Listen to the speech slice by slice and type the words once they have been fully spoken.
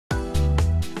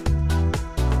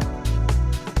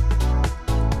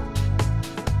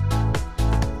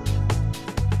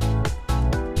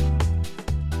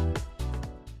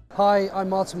Hi, I'm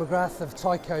Martin McGrath of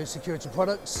Tyco Security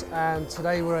Products, and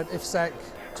today we're at IFSEC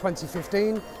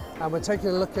 2015 and we're taking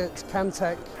a look at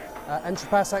Kantech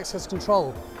Enterprise Access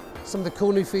Control. Some of the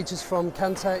cool new features from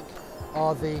Kantech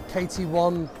are the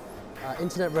KT-1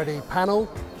 internet-ready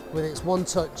panel with its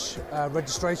one-touch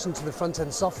registration to the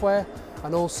front-end software,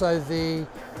 and also the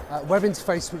web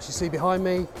interface which you see behind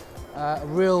me, a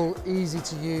real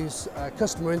easy-to-use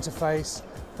customer interface.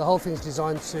 The whole thing's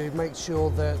designed to make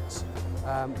sure that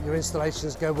your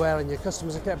installations go well and your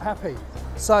customers are kept happy.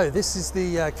 So this is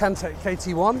the Kantech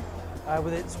KT-1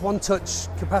 with its one-touch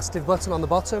capacitive button on the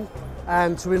bottom,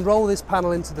 and to enroll this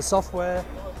panel into the software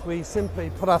we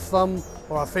simply put our thumb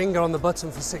or our finger on the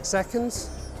button for 6 seconds.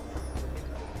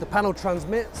 The panel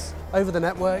transmits over the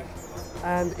network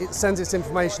and it sends its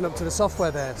information up to the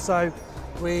software there. So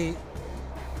we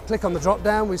click on the drop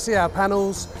down, we see our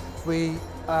panels, we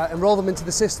enroll them into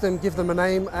the system, give them a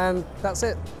name, and that's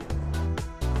it.